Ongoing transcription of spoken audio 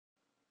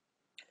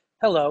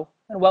Hello,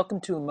 and welcome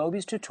to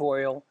InMobi's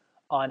tutorial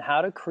on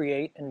how to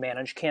create and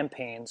manage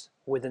campaigns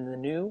within the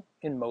new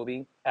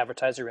InMobi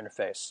Advertiser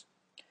interface.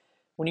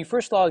 When you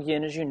first log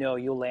in, as you know,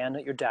 you'll land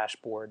at your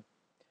dashboard.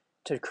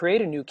 To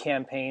create a new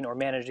campaign or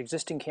manage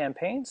existing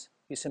campaigns,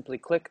 you simply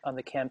click on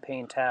the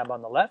Campaign tab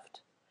on the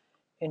left,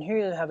 and here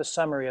you have a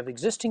summary of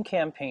existing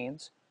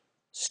campaigns,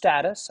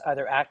 status,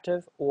 either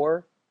active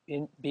or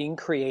being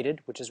created,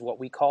 which is what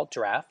we call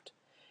draft,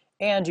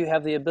 and you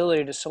have the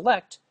ability to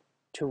select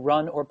to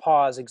run or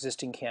pause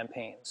existing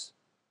campaigns.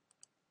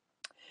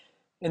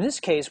 In this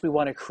case, we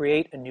want to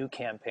create a new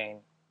campaign.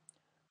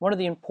 One of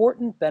the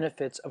important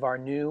benefits of our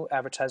new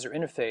advertiser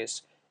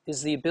interface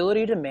is the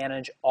ability to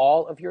manage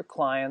all of your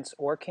clients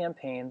or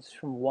campaigns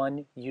from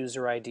one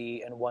user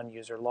ID and one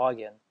user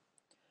login.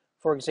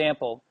 For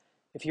example,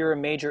 if you're a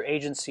major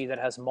agency that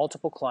has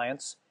multiple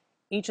clients,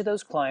 each of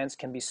those clients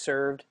can be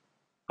served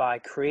by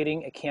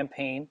creating a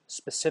campaign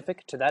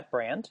specific to that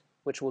brand,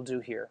 which we'll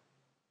do here.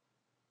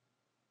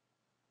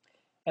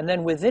 And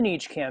then within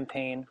each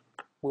campaign,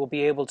 we'll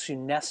be able to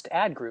nest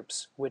ad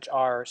groups, which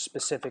are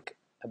specific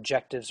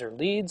objectives or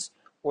leads,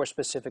 or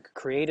specific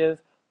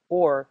creative,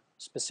 or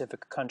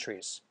specific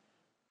countries.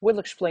 We'll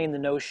explain the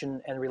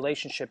notion and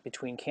relationship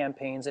between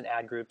campaigns and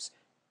ad groups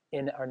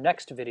in our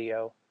next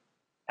video,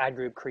 ad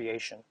group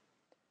creation.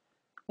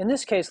 In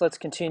this case, let's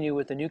continue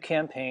with the new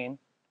campaign,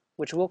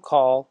 which we'll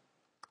call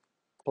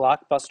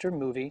Blockbuster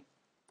Movie.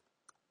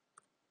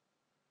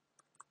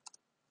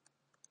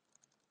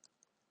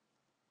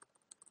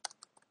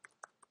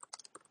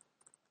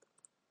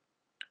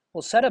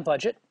 We'll set a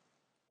budget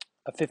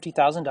of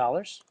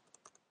 $50,000,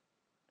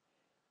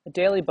 a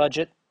daily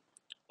budget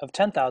of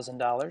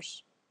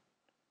 $10,000,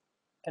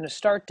 and a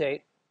start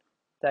date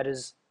that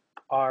is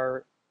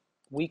our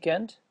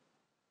weekend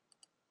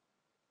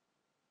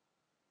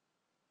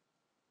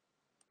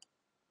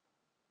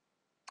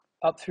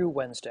up through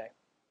Wednesday.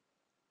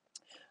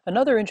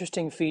 Another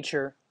interesting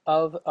feature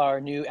of our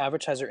new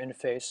advertiser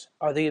interface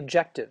are the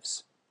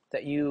objectives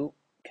that you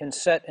can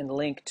set and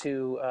link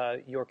to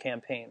your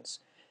campaigns.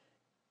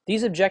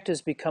 These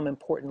objectives become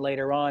important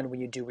later on when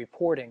you do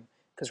reporting,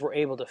 because we're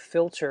able to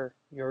filter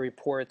your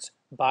reports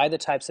by the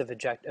types of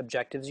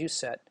objectives you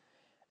set.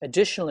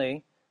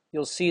 Additionally,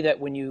 you'll see that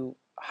when you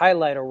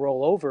highlight or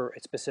roll over a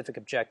specific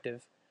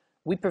objective,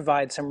 we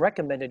provide some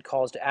recommended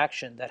calls to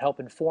action that help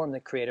inform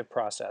the creative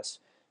process.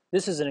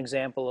 This is an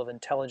example of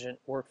intelligent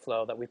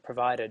workflow that we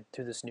provided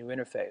through this new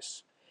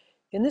interface.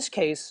 In this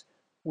case,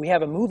 we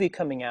have a movie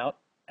coming out,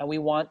 and we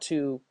want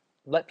to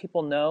let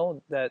people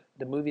know that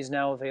the movie is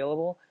now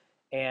available,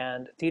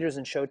 and theaters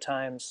and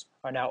showtimes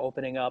are now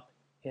opening up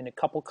in a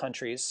couple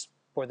countries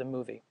for the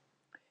movie.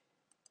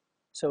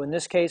 So in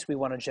this case, we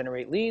want to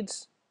generate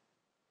leads,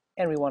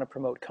 and we want to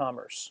promote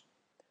commerce.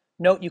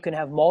 Note you can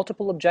have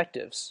multiple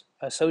objectives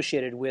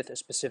associated with a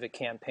specific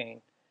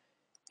campaign.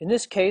 In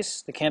this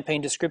case, the campaign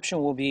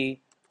description will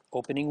be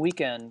opening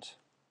weekend,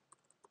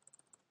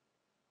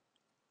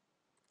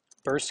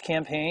 burst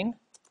campaign,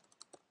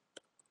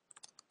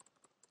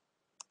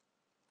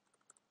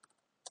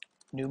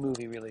 new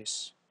movie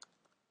release.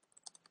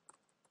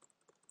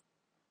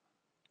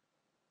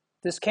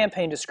 This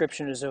campaign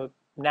description is a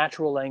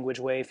natural language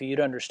way for you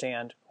to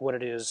understand what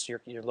it is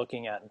you're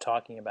looking at and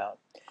talking about.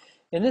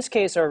 In this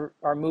case, our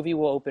movie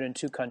will open in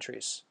two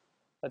countries.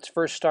 Let's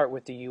first start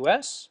with the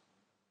US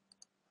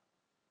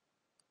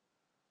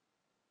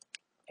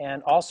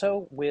and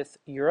also with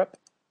Europe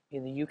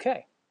in the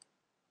UK.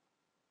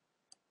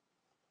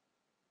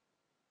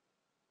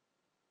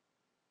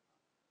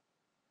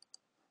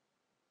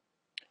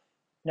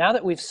 Now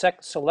that we've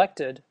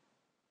selected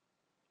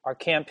our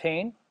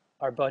campaign,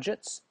 our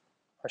budgets,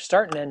 our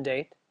start and end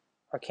date,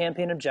 our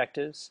campaign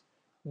objectives,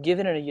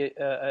 given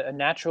a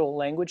natural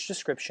language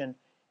description,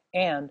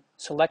 and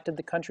selected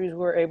the countries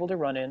we're able to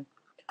run in,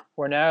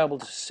 we're now able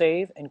to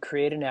save and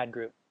create an ad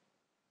group.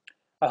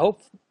 I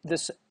hope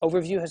this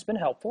overview has been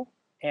helpful,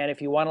 and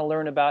if you want to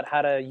learn about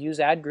how to use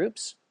ad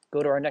groups,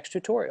 go to our next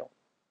tutorial.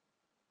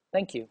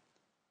 Thank you.